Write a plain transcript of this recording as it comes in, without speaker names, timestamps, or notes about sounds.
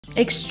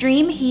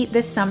Extreme heat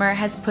this summer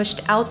has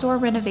pushed outdoor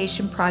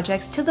renovation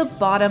projects to the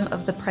bottom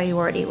of the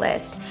priority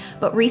list,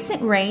 but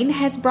recent rain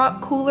has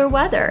brought cooler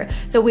weather,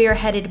 so we are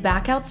headed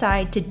back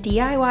outside to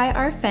DIY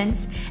our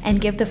fence and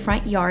give the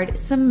front yard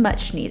some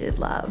much needed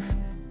love.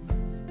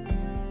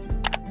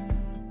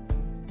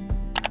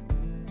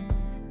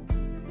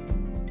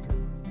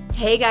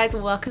 Hey guys,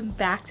 welcome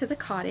back to the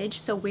cottage.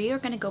 So we are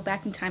going to go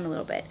back in time a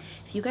little bit.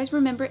 If you guys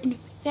remember, in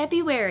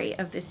February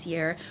of this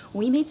year,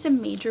 we made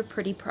some major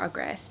pretty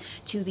progress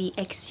to the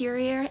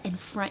exterior and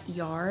front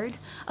yard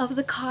of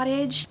the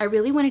cottage. I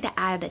really wanted to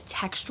add a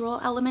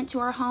textural element to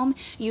our home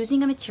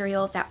using a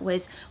material that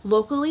was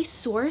locally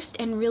sourced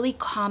and really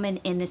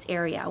common in this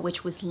area,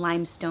 which was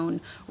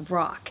limestone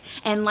rock.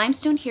 And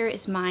limestone here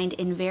is mined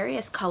in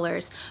various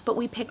colors, but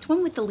we picked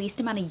one with the least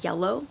amount of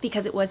yellow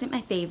because it wasn't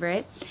my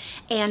favorite.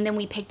 And then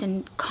we picked a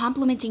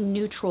complementing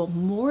neutral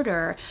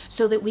mortar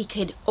so that we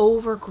could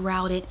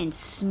overgrout it and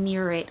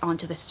smear it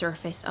onto the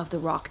surface of the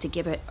rock to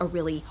give it a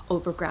really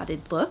overgrouted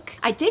look.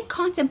 I did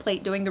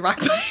contemplate doing the rock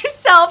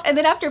myself, and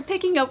then after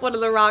picking up one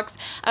of the rocks,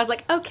 I was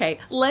like, okay,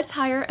 let's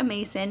hire a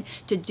mason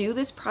to do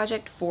this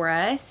project for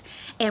us.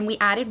 And we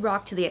added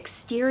rock to the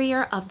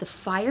exterior of the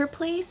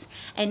fireplace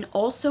and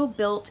also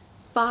built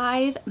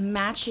 5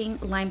 matching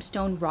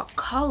limestone rock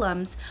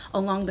columns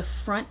along the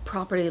front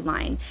property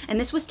line, and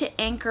this was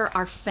to anchor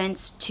our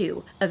fence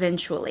too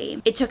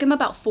eventually. It took him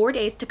about 4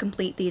 days to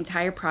complete the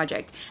entire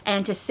project,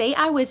 and to say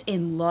I was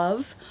in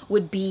love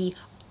would be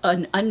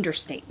an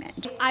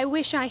understatement. I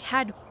wish I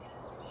had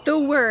the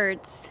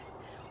words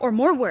or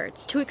more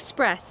words to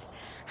express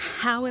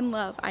how in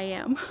love I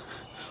am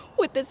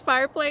with this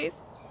fireplace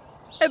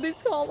and these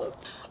columns.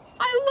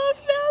 I love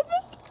them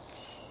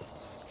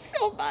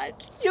so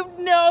much. You have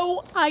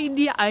no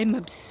idea. I'm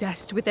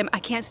obsessed with them. I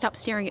can't stop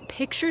staring at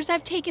pictures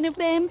I've taken of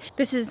them.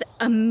 This is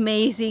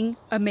amazing,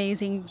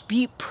 amazing,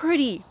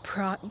 pretty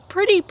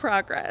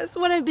progress.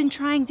 What I've been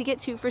trying to get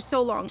to for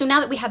so long. So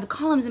now that we had the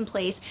columns in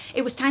place,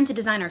 it was time to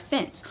design our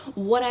fence.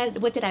 What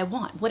did I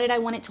want? What did I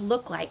want it to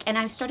look like? And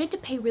I started to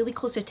pay really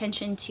close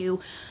attention to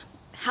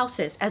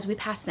houses as we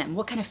passed them,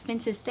 what kind of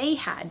fences they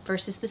had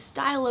versus the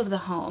style of the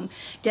home.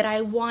 Did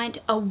I want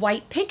a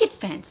white picket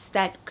fence?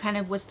 That kind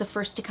of was the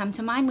first to come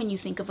to mind when you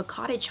think of a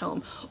cottage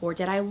home. Or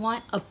did I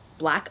want a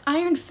black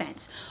iron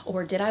fence?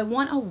 Or did I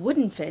want a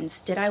wooden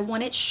fence? Did I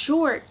want it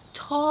short,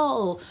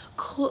 tall,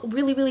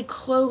 really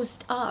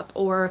closed up,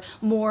 or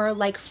more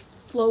like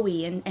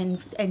flowy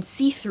and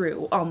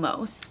see-through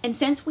almost? And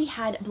since we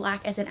had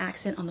black as an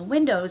accent on the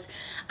windows,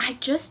 I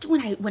just,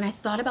 when I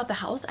thought about the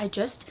house, I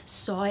just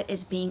saw it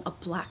as being a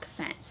black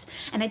fence.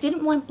 And I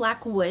didn't want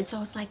black wood, so I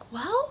was like,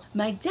 well,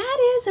 my dad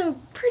is a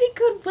pretty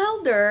good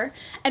welder.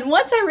 And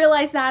once I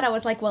realized that, I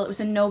was like, well, it was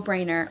a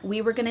no-brainer.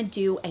 We were gonna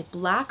do a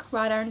black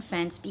wrought iron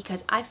fence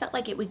because I felt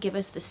like it would give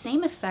us the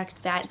same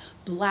effect that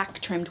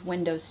black trimmed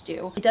windows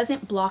do. It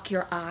doesn't block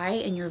your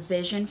eye and your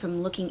vision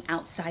from looking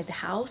outside the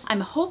house. I'm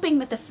hoping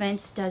that the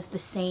fence does the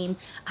same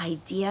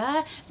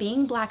idea.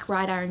 Being black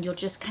wrought iron, you'll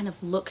just kind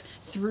of look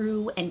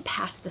through and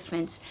past the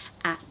fence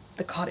at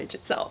the cottage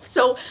itself.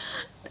 So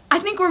I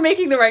think we're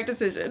making the right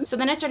decision. So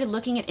then I started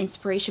looking at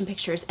inspiration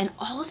pictures, and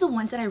all of the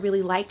ones that I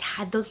really liked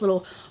had those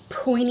little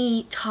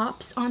pointy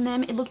tops on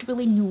them. It looked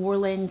really New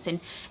Orleans, and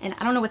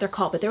I don't know what they're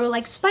called, but they were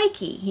like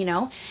spiky, you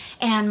know?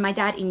 And my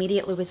dad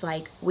immediately was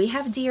like, we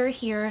have deer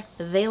here.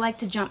 They like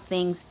to jump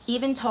things,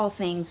 even tall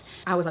things.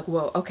 I was like,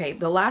 whoa, okay,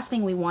 the last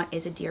thing we want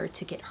is a deer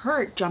to get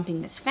hurt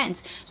jumping this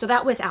fence. So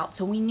that was out.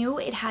 So we knew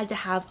it had to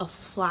have a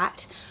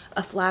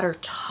flatter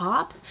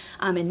top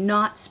and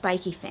not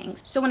spiky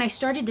things. So when I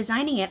started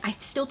designing it, I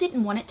still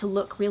didn't want it to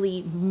look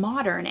really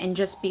modern and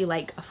just be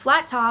like a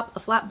flat top, a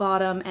flat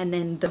bottom, and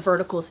then the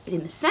verticals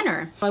in the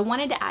center. So I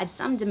wanted to add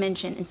some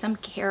dimension and some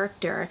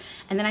character,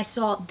 and then I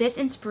saw this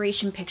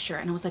inspiration picture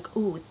and I was like,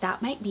 ooh,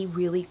 that might be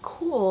really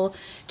cool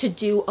to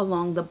do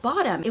along the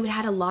bottom. It would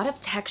add a lot of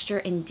texture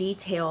and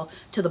detail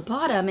to the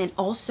bottom and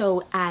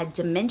also add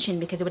dimension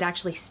because it would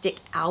actually stick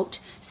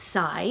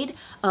outside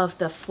of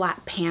the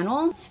flat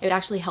panel. It would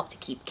actually help to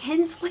keep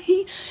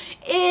Kinsley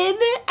in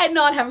and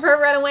not have her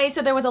run away.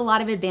 So there was a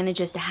lot of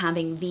advantages to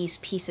having these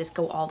pieces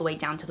go all the way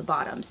down to the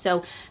bottom.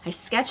 So I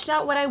sketched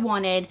out what I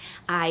wanted.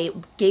 I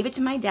gave it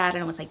to my dad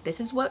and I was like, this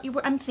is what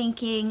I'm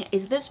thinking.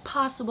 Is this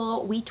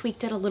possible? We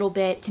tweaked it a little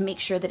bit to make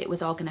sure that it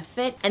was all gonna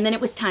fit. And then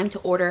it was time to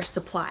order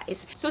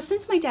supplies. So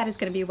since my dad is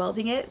gonna be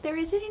welding it, there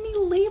isn't any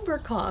labor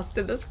costs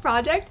in this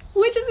project,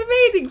 which is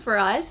amazing for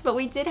us, but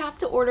we did have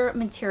to order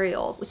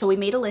materials. So we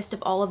made a list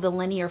of all of the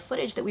linear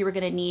footage that we were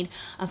gonna need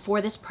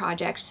for this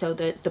project. So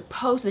the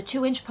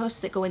 2-inch posts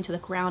that go into the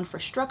ground for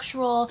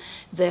structural,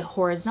 the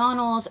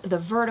horizontals, the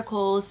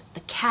verticals, the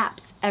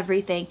caps,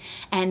 everything,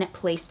 and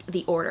placed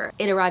the order.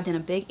 It arrived in a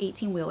big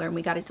 18-wheeler and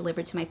we got it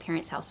delivered to my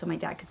parents' house so my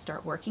dad could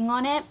start working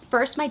on it.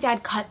 First, my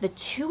dad cut the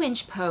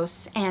 2-inch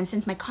posts, and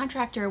since my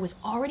contractor was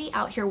already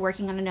out here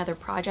working on another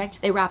project,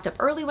 they wrapped up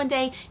early one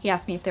day. He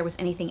asked me if there was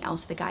anything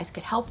else the guys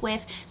could help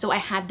with, so I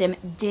had them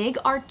dig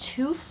our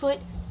 2-foot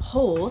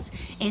holes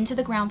into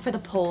the ground for the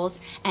poles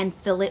and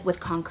fill it with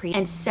concrete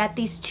and set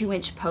these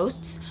 2-inch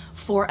posts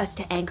for us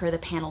to anchor the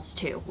panels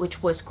to,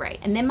 which was great.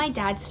 And then my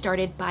dad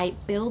started by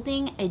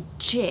building a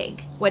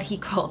jig, what he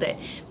called it,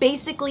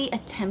 basically a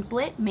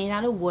template made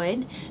out of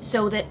wood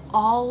so that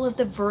all of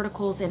the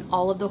verticals and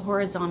all of the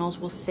horizontals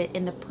will sit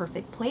in the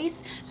perfect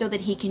place so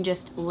that he can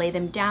just lay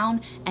them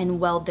down and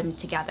weld them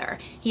together.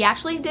 He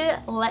actually did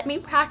let me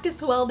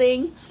practice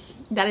welding.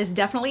 That is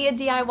definitely a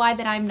DIY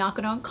that I'm not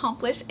gonna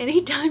accomplish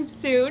anytime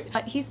soon,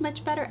 but he's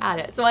much better at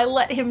it, so I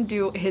let him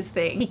do his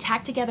thing. He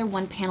tacked together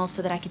one panel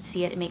so that I could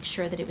see it and make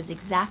sure that it was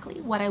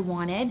exactly what I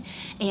wanted,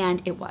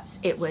 and it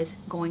was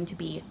going to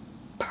be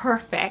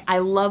perfect. I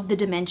love the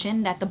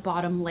dimension that the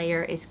bottom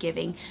layer is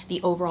giving the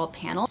overall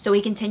panel. So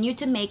he continued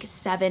to make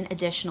 7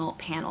 additional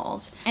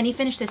panels, and he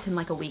finished this in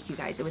like a week, you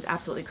guys. It was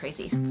absolutely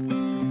crazy.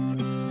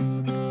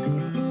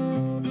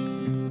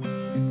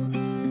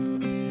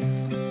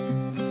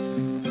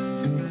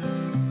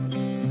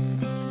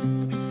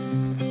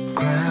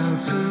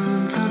 Clouds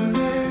and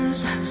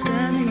thunders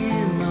standing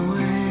in my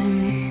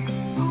way,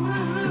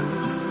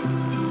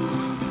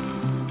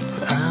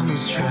 but I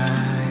must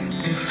try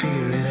to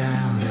figure it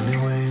out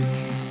anyway.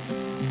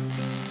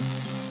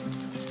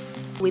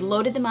 We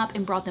loaded them up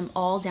and brought them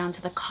all down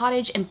to the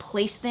cottage and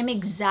placed them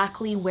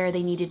exactly where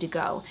they needed to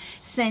go.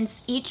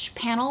 Since each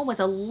panel was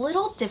a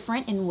little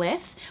different in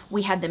width,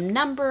 we had them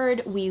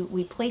numbered,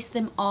 we placed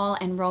them all,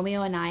 and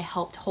Romeo and I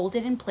helped hold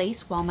it in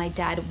place while my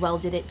dad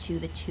welded it to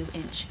the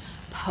 2-inch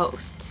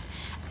posts.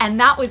 And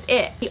that was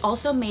it. He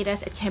also made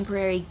us a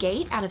temporary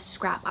gate out of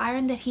scrap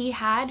iron that he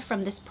had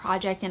from this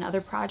project and other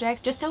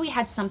projects, just so we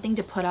had something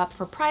to put up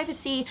for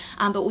privacy,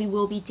 but we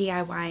will be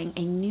DIYing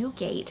a new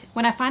gate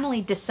when I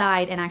finally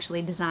decide and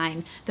actually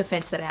design the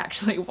fence that I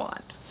actually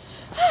want.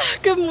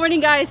 Good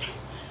morning, guys.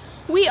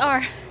 We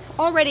are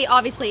already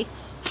obviously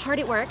hard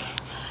at work.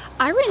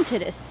 I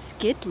rented a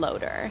skid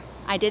loader.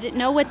 I didn't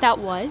know what that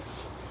was.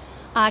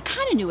 I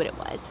kind of knew what it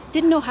was.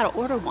 Didn't know how to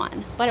order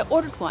one, but I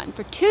ordered one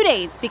for 2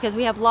 days because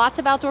we have lots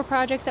of outdoor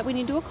projects that we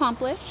need to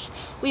accomplish.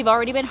 We've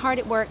already been hard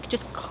at work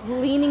just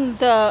cleaning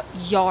the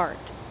yard.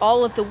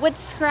 All of the wood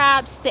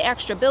scraps, the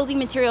extra building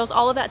materials,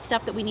 all of that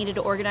stuff that we needed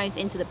to organize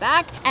into the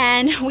back.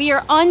 And we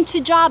are on to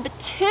job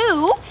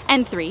 2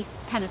 and 3.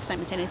 Kind of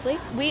simultaneously.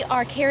 We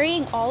are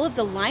carrying all of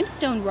the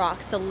limestone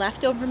rocks, the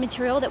leftover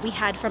material that we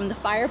had from the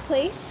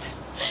fireplace,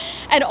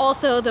 and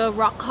also the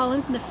rock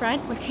columns in the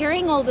front. We're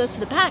carrying all those to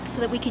the back so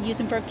that we could use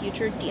them for a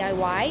future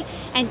DIY,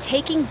 and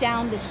taking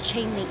down this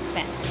chain link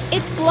fence.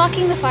 It's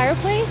blocking the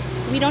fireplace.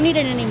 We don't need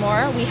it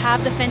anymore. We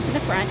have the fence in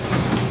the front,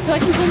 so I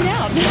can come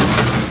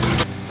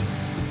down.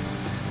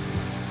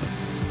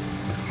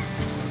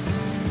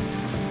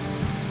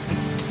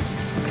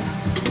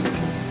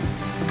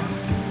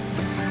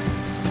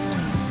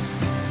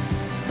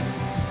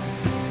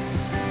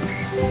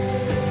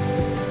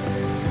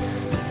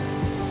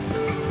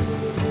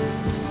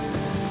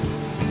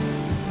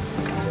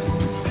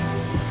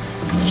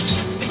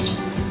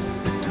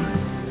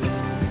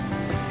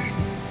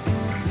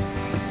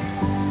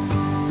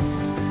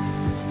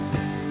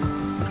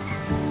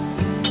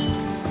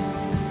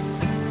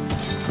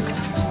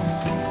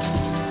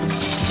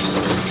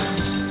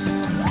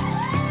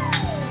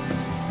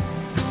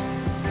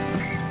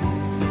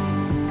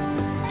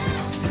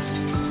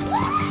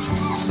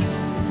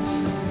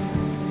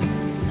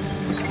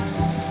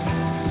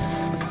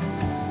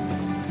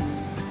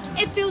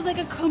 Feels like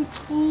a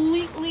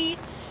completely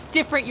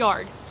different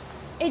yard.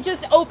 It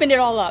just opened it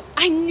all up.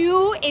 I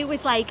knew it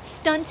was like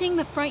stunting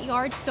the front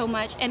yard so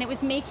much, and it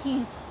was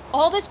making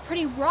all this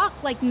pretty rock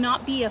like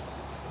not be a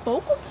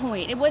focal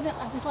point. It wasn't,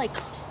 I was like,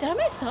 did I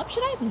mess up?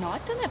 Should I have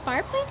not done that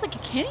fireplace? Like,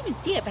 you can't even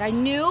see it, but I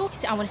knew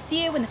I want to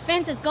see it when the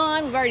fence is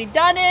gone. We've already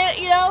done it,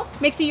 you know?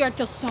 Makes the yard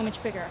feel so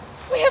much bigger.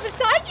 We have a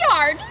side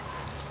yard.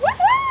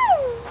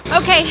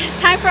 Woohoo! Okay,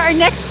 time for our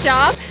next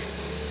job.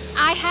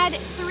 I had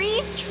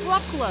 3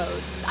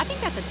 truckloads, I think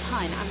that's a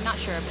ton, I'm not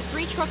sure, but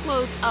 3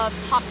 truckloads of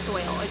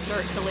topsoil or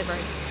dirt delivered.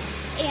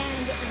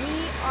 And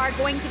we are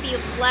going to be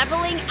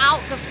leveling out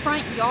the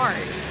front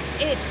yard.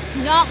 It's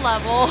not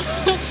level.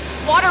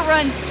 Water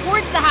runs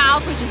towards the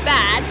house, which is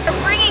bad.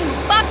 We're bringing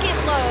bucket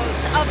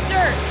loads of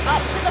dirt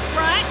up to the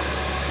front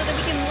so that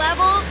we can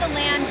level the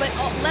land, but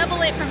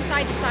level it from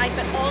side to side,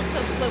 but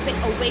also slope it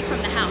away from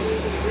the house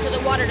so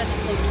the water doesn't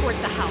flow towards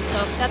the house.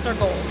 So that's our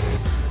goal.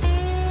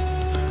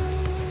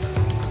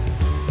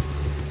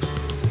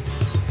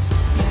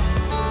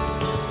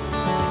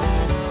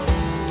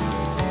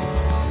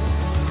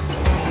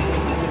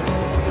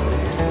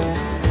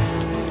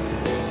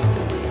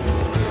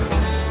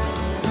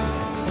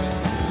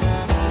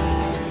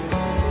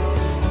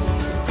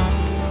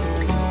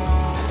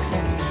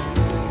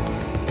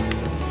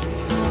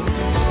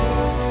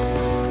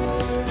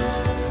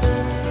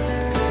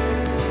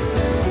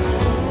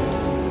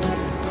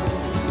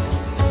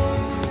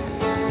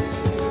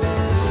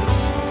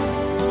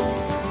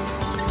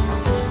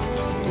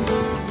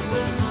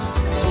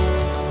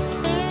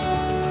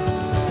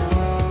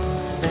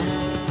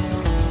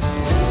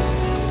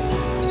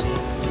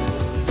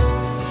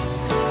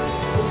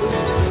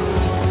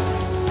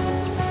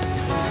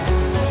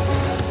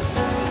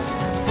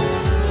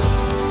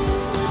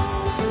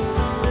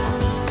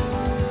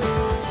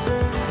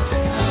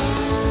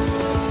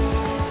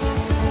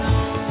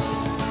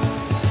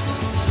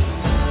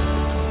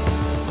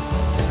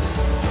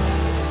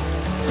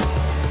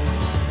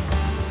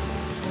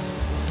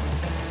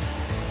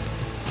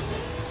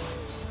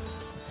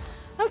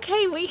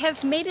 Okay, we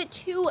have made it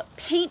to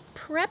paint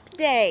prep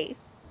day.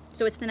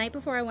 So it's the night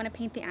before I want to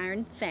paint the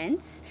iron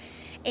fence,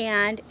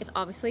 and it's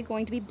obviously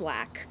going to be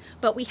black,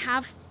 but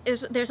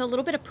there's a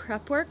little bit of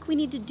prep work we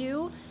need to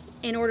do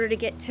in order to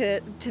get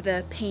to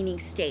the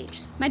painting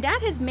stage. My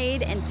dad has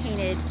made and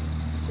painted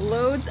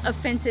loads of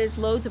fences,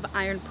 loads of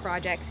iron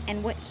projects,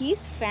 and what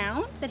he's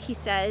found that he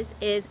says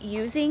is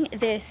using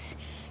this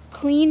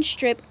clean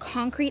strip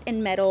concrete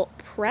and metal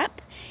prep,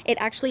 it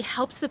actually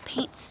helps the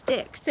paint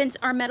stick. Since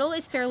our metal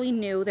is fairly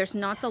new, there's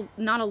not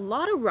a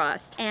lot of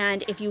rust,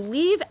 and if you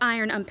leave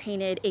iron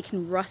unpainted, it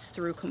can rust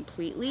through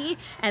completely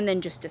and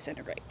then just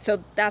disintegrate.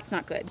 So that's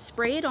not good.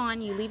 Spray it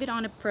on, you leave it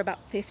on for about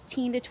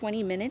 15 to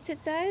 20 minutes,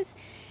 it says,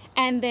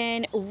 and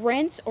then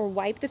rinse or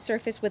wipe the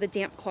surface with a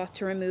damp cloth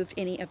to remove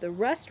any of the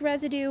rust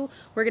residue.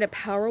 We're gonna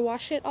power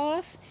wash it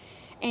off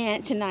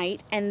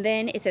tonight, and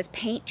then it says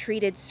paint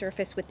treated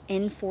surface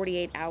within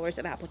 48 hours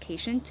of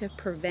application to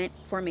prevent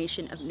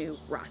formation of new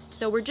rust.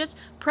 So we're just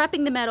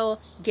prepping the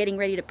metal, getting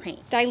ready to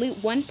paint.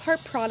 Dilute 1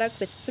 part product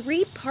with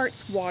 3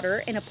 parts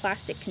water in a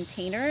plastic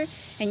container,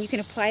 and you can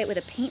apply it with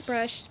a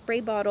paintbrush,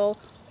 spray bottle,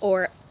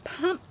 or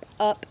pump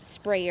up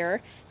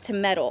sprayer to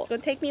metal.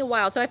 It'll take me a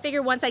while, so I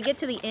figure once I get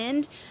to the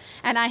end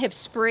and I have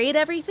sprayed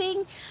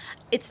everything,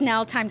 it's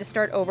now time to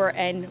start over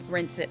and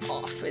rinse it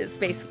off, is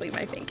basically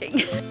my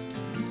thinking.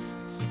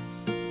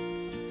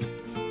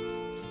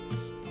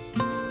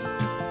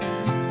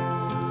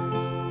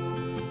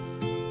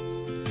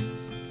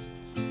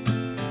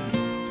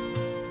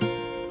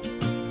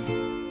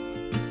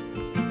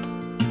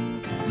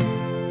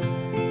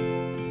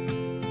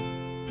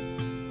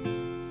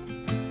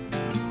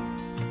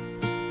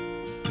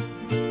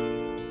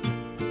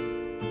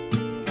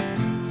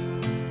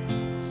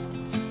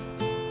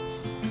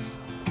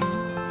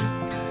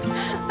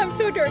 I'm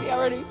so dirty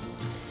already.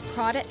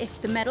 Product,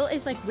 if the metal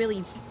is like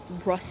really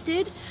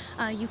rusted,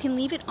 you can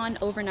leave it on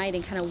overnight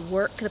and kind of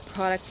work the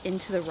product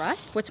into the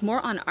rust. What's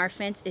more on our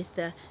fence is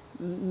the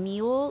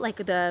mule, like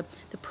the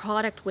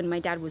product when my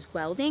dad was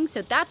welding.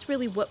 So that's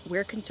really what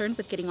we're concerned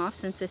with getting off,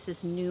 since this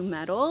is new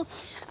metal.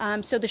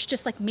 So there's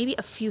just like maybe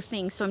a few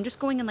things. So I'm just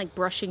going and like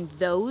brushing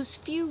those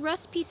few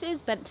rust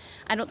pieces, but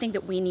I don't think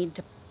that we need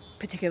to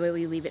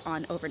particularly leave it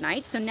on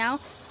overnight. So now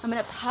I'm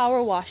gonna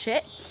power wash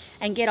it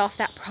and get off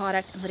that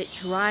product and let it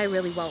dry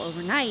really well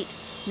overnight.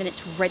 And then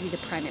it's ready to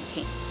prime and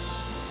paint.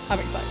 I'm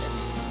excited.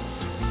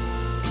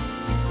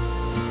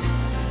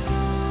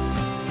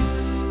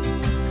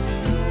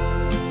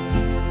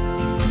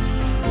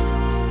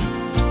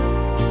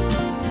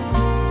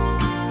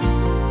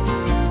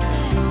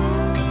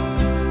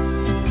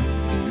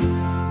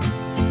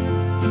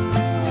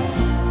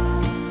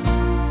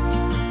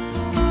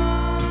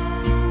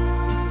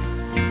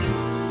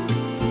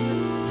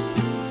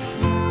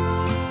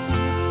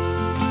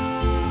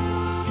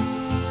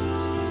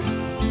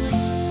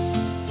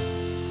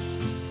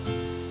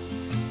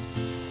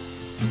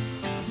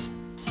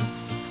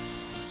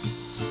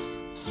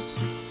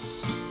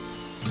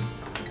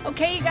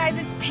 Okay, you guys,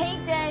 it's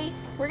paint day.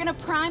 We're gonna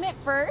prime it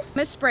first. I'm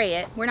gonna spray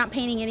it. We're not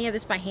painting any of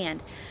this by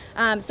hand.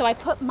 So I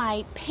put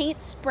my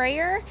paint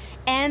sprayer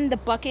and the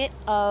bucket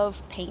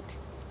of paint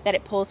that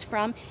it pulls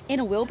from in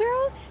a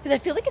wheelbarrow, because I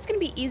feel like it's gonna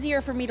be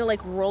easier for me to like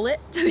roll it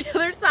to the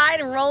other side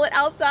and roll it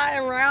outside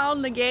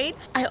around the gate.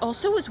 I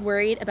also was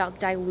worried about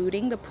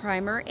diluting the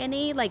primer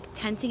any, like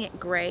tinting it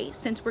gray,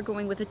 since we're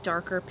going with a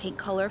darker paint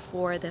color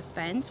for the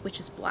fence,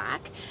 which is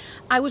black.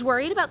 I was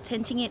worried about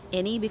tinting it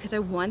any because I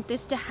want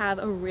this to have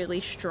a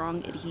really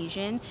strong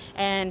adhesion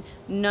and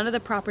none of the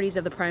properties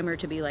of the primer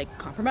to be like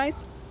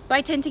compromised by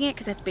tinting it,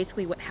 because that's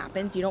basically what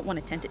happens. You don't want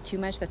to tint it too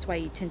much. That's why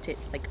you tint it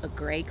like a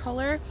gray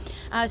color.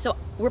 So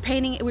we're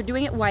painting it, we're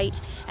doing it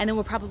white, and then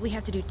we'll probably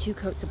have to do 2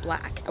 coats of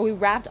black. We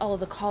wrapped all of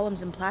the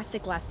columns in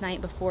plastic last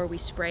night before we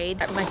sprayed.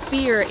 My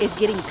fear is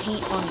getting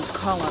paint on these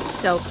columns.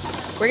 So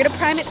we're gonna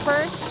prime it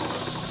first.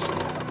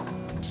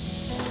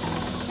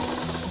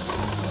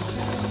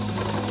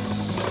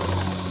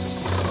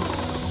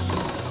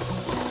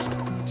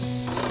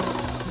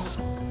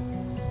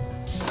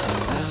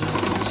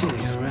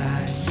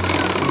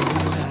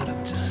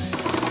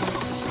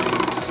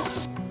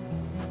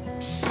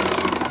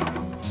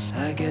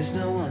 I guess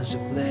no one's to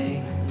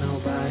blame,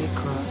 nobody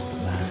crossed the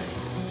line.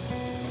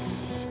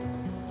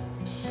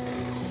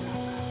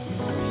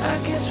 I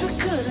guess we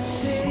couldn't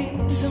see,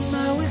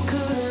 somehow we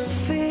couldn't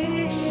feel.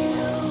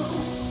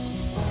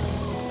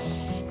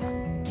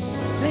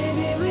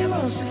 Maybe we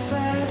rose too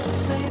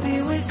fast,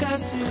 maybe we got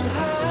too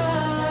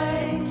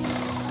high.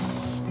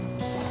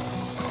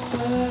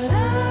 But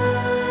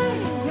I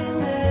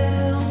remember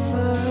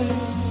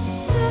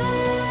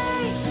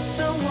nights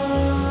I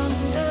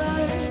wonder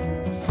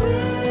we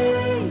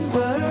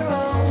were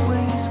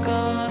always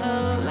gonna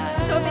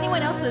last. So if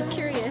anyone else was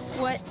curious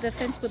what the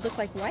fence would look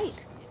like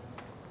white,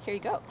 here you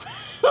go.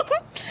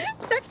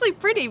 It's actually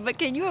pretty, but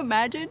can you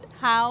imagine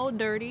how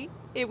dirty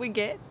it would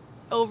get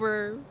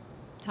over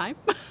time?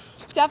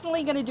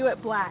 Definitely gonna do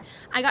it black.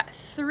 I got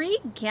 3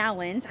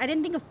 gallons. I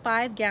didn't think a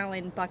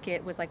 5-gallon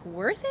bucket was like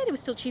worth it. It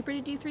was still cheaper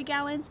to do 3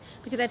 gallons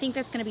because I think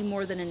that's gonna be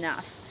more than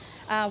enough.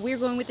 We're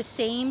going with the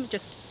same,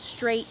 just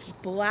straight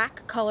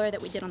black color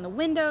that we did on the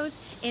windows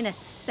in a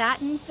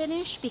satin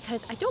finish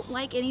because I don't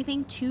like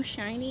anything too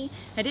shiny.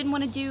 I didn't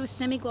want to do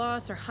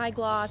semi-gloss or high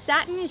gloss.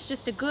 Satin is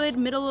just a good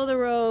middle of the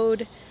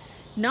road,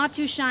 not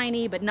too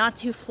shiny but not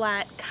too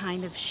flat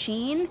kind of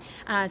sheen.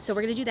 So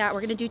we're gonna do that.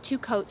 We're gonna do 2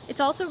 coats. It's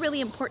also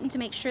really important to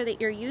make sure that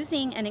you're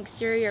using an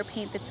exterior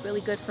paint that's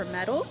really good for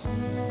metal.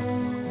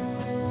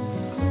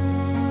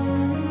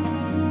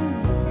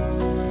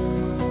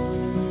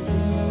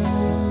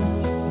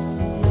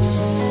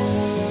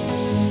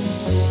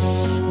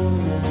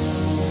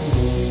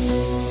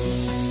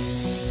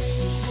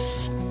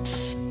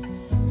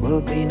 Will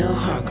be no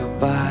hard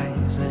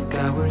goodbyes, thank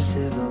God we're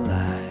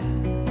civilized.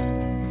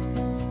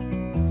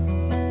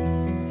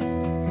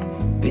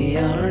 Be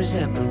on our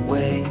separate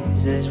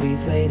ways as we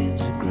fade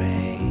into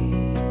gray.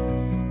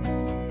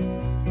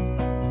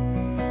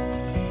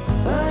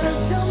 But I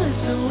still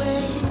miss the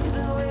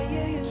way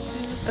you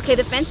used to. Okay,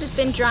 the fence has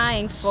been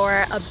drying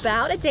for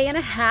about a day and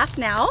a half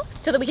now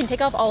so that we can take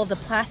off all of the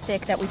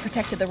plastic that we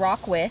protected the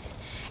rock with.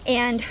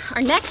 And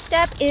our next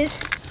step is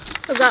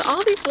we've got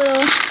all these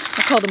little,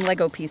 I call them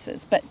Lego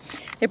pieces, but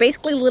they're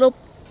basically little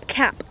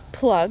cap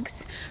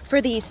plugs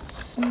for these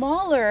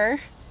smaller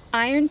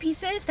iron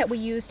pieces that we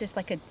used as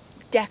like a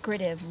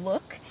decorative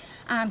look.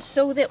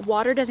 So that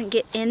water doesn't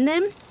get in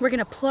them, we're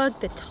gonna plug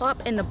the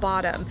top and the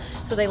bottom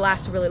so they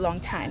last a really long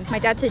time. My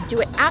dad said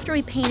do it after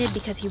we painted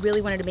because he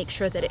really wanted to make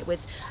sure that it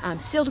was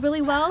sealed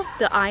really well,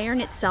 the iron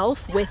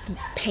itself with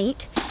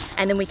paint,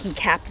 and then we can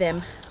cap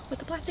them with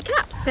the plastic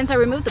caps. Since I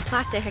removed the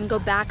plastic, I can go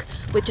back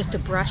with just a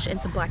brush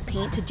and some black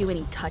paint to do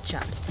any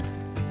touch-ups.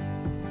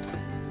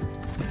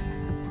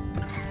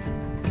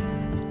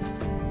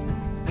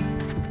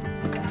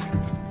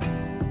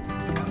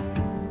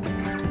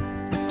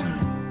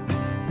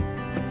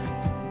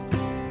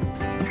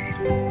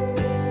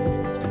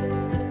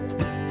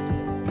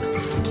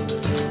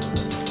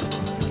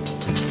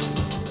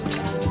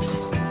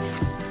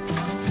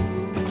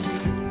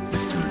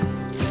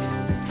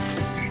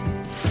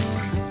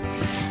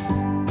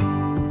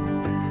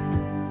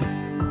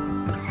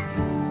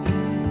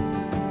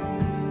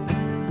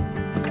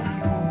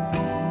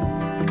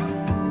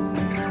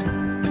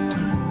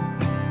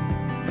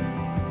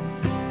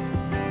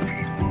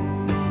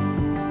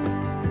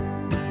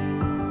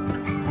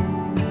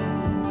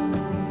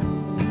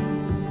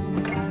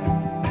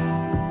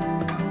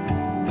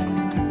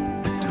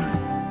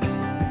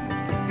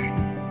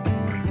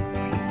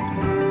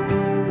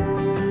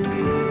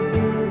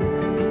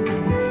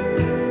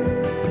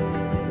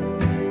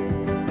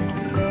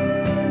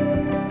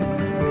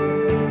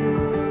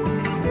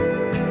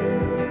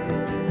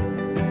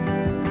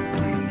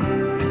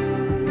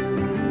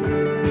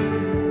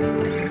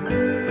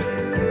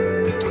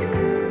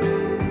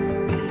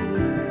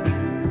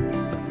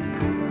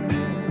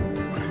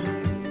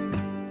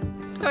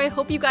 I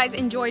hope you guys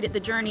enjoyed the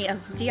journey of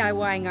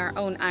DIYing our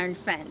own iron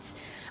fence.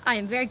 I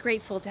am very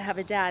grateful to have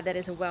a dad that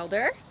is a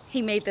welder.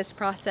 He made this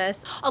process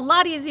a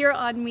lot easier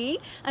on me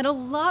and a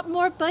lot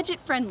more budget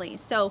friendly.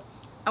 So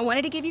I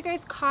wanted to give you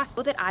guys costs,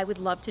 but that I would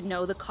love to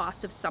know the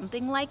cost of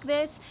something like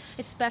this,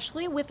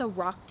 especially with a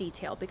rock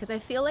detail, because I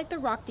feel like the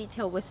rock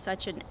detail was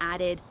such an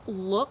added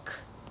look.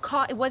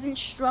 It wasn't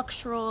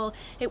structural,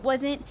 it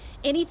wasn't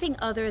anything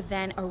other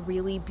than a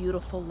really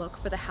beautiful look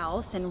for the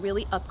house and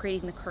really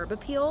upgrading the curb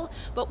appeal.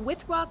 But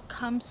with rock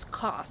comes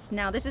cost.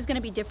 Now this is going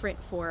to be different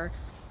for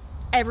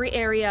every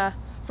area,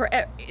 for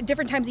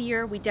different times of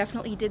year. We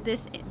definitely did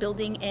this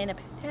building in a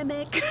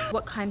pandemic.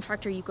 What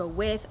contractor you go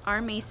with,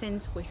 our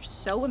masons were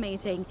so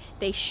amazing.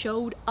 They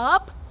showed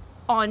up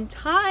on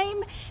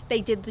time, they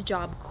did the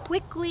job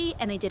quickly,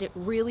 and they did it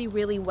really,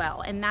 really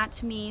well. And that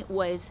to me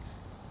was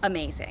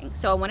amazing.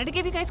 So I wanted to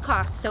give you guys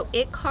costs. So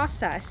it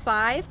costs us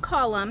 5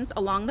 columns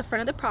along the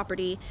front of the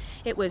property.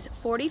 It was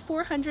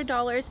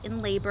 $4,400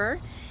 in labor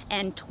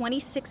and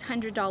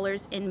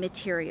 $2,600 in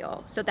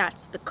material. So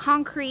that's the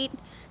concrete,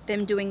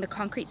 them doing the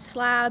concrete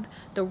slab,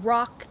 the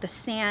rock, the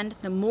sand,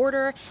 the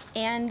mortar,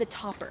 and the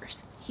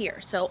toppers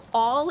here. So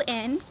all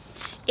in,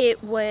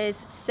 it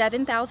was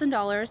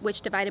 $7,000,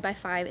 which divided by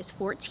 5 is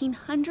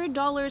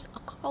 $1,400 a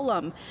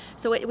column.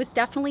 So it was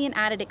definitely an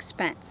added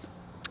expense.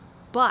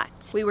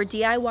 But we were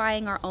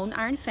DIYing our own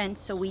iron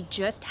fence, so we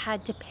just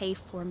had to pay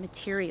for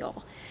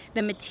material.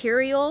 The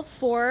material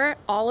for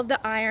all of the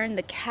iron,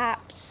 the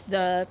caps,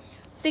 the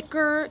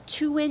thicker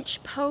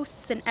 2-inch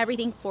posts and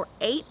everything for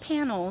 8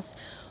 panels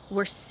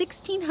were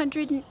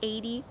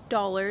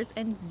 $1,680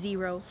 and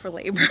 0 for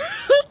labor.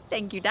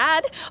 Thank you,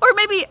 Dad. Or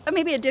maybe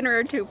a dinner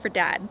or 2 for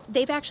Dad.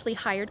 They've actually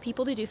hired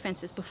people to do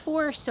fences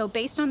before, so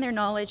based on their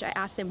knowledge, I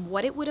asked them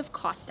what it would have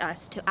cost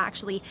us to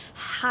actually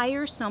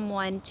hire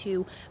someone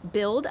to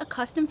build a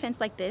custom fence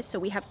like this, so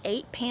we have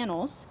 8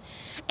 panels,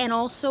 and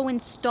also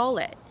install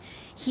it.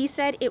 He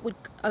said it would,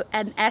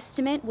 an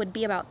estimate would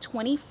be about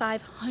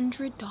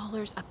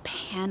 $2,500 a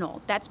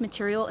panel. That's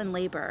material and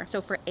labor.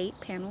 So for 8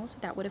 panels,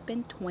 that would have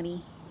been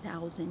 $20,000.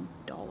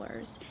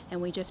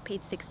 and we just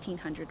paid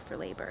 $1,600 for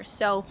labor.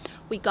 So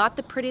we got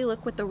the pretty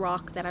look with the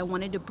rock that I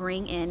wanted to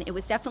bring in. It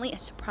was definitely a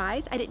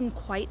surprise. I didn't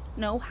quite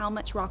know how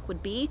much rock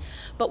would be,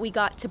 but we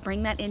got to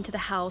bring that into the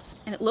house,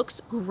 and it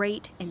looks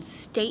great and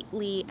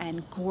stately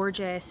and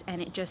gorgeous,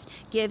 and it just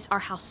gives our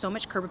house so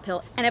much curb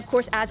appeal. And of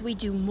course, as we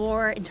do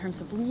more in terms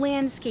of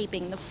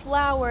landscaping, the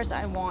flowers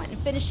I want, and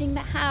finishing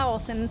the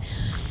house, and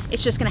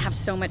it's just gonna have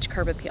so much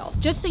curb appeal.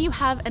 Just so you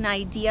have an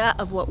idea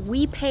of what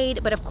we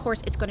paid, but of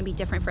course it's gonna be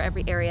different for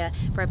every area,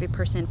 for every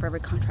person, for every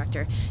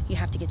contractor. You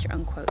have to get your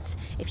own quotes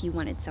if you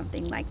wanted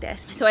something like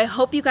this. So I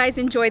hope you guys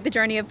enjoyed the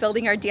journey of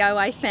building our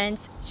DIY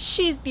fence.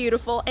 She's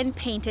beautiful and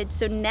painted.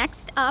 So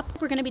next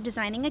up, we're gonna be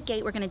designing a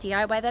gate. We're gonna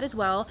DIY that as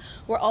well.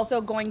 We're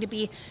also going to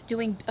be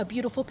doing a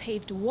beautiful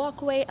paved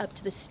walkway up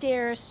to the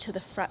stairs, to the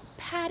front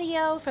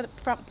patio, for the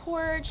front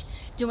porch,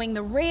 doing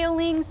the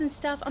railings and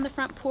stuff on the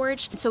front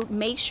porch. So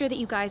make sure that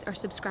you guys are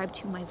subscribed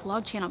to my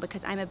vlog channel,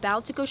 because I'm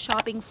about to go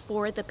shopping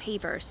for the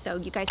pavers, so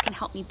you guys can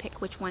help me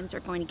pick which ones are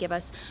going to give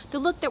us the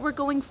look that we're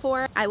going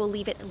for. I will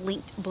leave it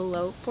linked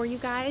below for you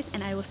guys,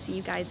 and I will see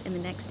you guys in the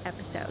next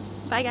episode.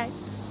 Bye guys.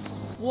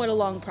 What a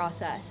long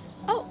process.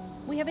 Oh,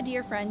 we have a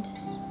dear friend.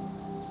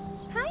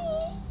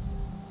 Hi.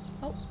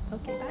 Oh,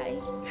 okay,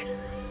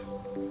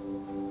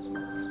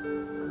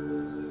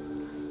 bye.